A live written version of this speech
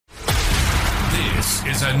This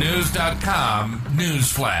is a News.com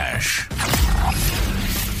news flash.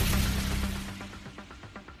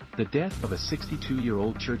 The death of a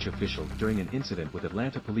 62-year-old church official during an incident with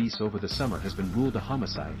Atlanta police over the summer has been ruled a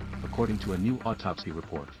homicide, according to a new autopsy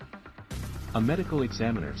report. A medical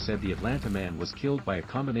examiner said the Atlanta man was killed by a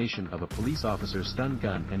combination of a police officer's stun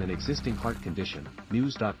gun and an existing heart condition,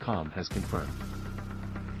 News.com has confirmed.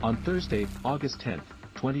 On Thursday, August 10,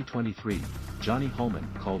 2023, Johnny Holman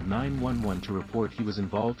called 911 to report he was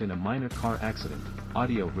involved in a minor car accident,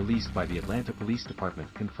 audio released by the Atlanta Police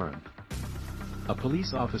Department confirmed. A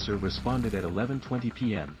police officer responded at 11:20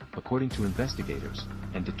 p.m., according to investigators,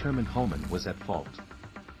 and determined Holman was at fault.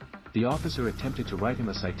 The officer attempted to write him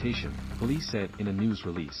a citation, police said in a news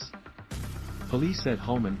release. Police said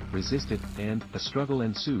Holman resisted and a struggle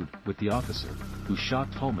ensued with the officer, who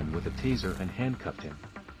shocked Holman with a taser and handcuffed him.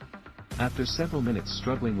 After several minutes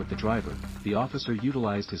struggling with the driver, the officer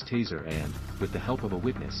utilized his taser and, with the help of a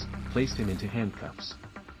witness, placed him into handcuffs.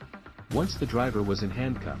 Once the driver was in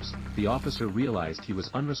handcuffs, the officer realized he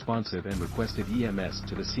was unresponsive and requested EMS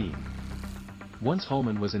to the scene. Once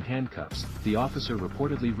Holman was in handcuffs, the officer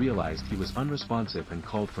reportedly realized he was unresponsive and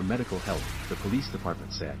called for medical help, the police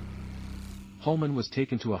department said. Holman was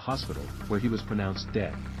taken to a hospital, where he was pronounced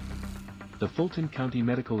dead. The Fulton County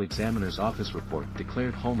Medical Examiner's Office report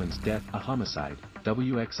declared Holman's death a homicide,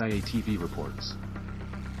 WXIA-TV reports.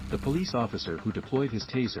 The police officer who deployed his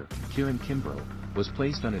taser, Kieran Kimbrough, was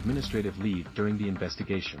placed on administrative leave during the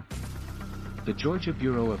investigation. The Georgia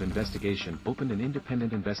Bureau of Investigation opened an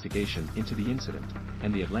independent investigation into the incident,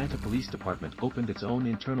 and the Atlanta Police Department opened its own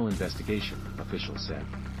internal investigation, officials said.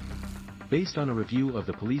 Based on a review of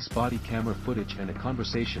the police body camera footage and a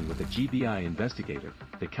conversation with a GBI investigator,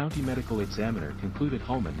 the county medical examiner concluded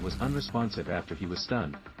Holman was unresponsive after he was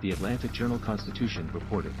stunned, the Atlanta Journal-Constitution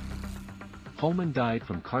reported. Holman died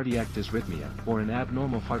from cardiac dysrhythmia, or an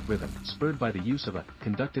abnormal heart rhythm spurred by the use of a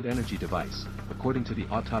conducted energy device, according to the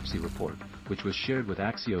autopsy report, which was shared with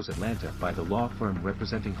Axios Atlanta by the law firm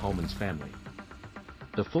representing Holman's family.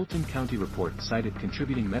 The Fulton County report cited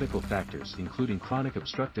contributing medical factors including chronic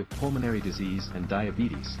obstructive pulmonary disease and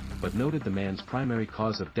diabetes, but noted the man's primary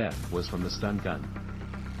cause of death was from the stun gun.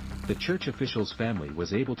 The church official's family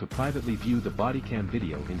was able to privately view the body cam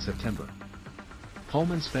video in September.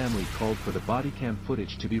 Holman's family called for the body cam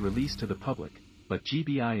footage to be released to the public, but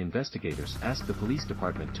GBI investigators asked the police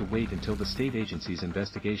department to wait until the state agency's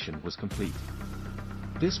investigation was complete.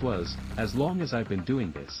 This was, as long as I've been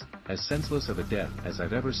doing this, as senseless of a death as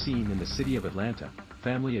I've ever seen in the city of Atlanta,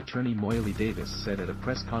 family attorney Moylee Davis said at a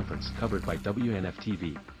press conference covered by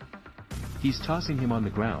WNF-TV. He's tossing him on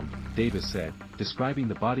the ground, Davis said, describing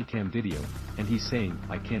the body cam video, and he's saying,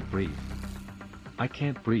 I can't breathe. I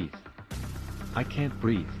can't breathe. I can't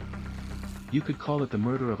breathe. You could call it the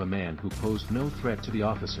murder of a man who posed no threat to the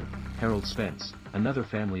officer, Harold Spence, another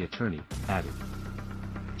family attorney, added.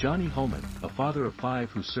 Johnny Holman, a father of 5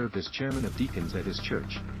 who served as chairman of Deacons at his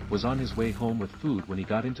church, was on his way home with food when he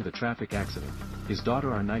got into the traffic accident, his daughter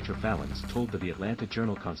Arnitra Fallons told the Atlanta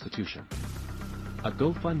Journal-Constitution. A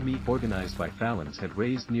GoFundMe organized by Fallons had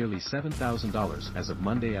raised nearly $7,000 as of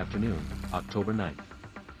Monday afternoon, October 9th.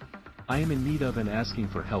 I am in need of and asking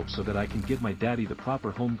for help so that I can give my daddy the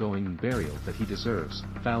proper homegoing and burial that he deserves,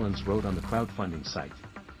 Fallons wrote on the crowdfunding site.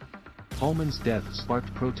 Holman's death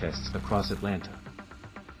sparked protests across Atlanta.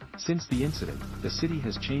 Since the incident, the city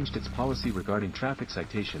has changed its policy regarding traffic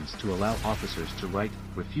citations to allow officers to write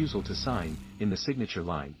 "refusal to sign" in the signature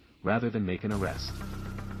line, rather than make an arrest.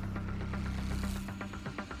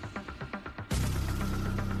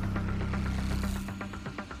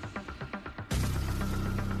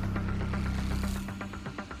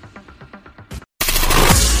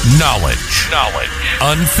 Knowledge.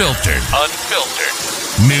 Unfiltered.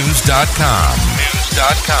 News.com.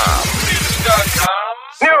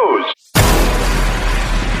 News.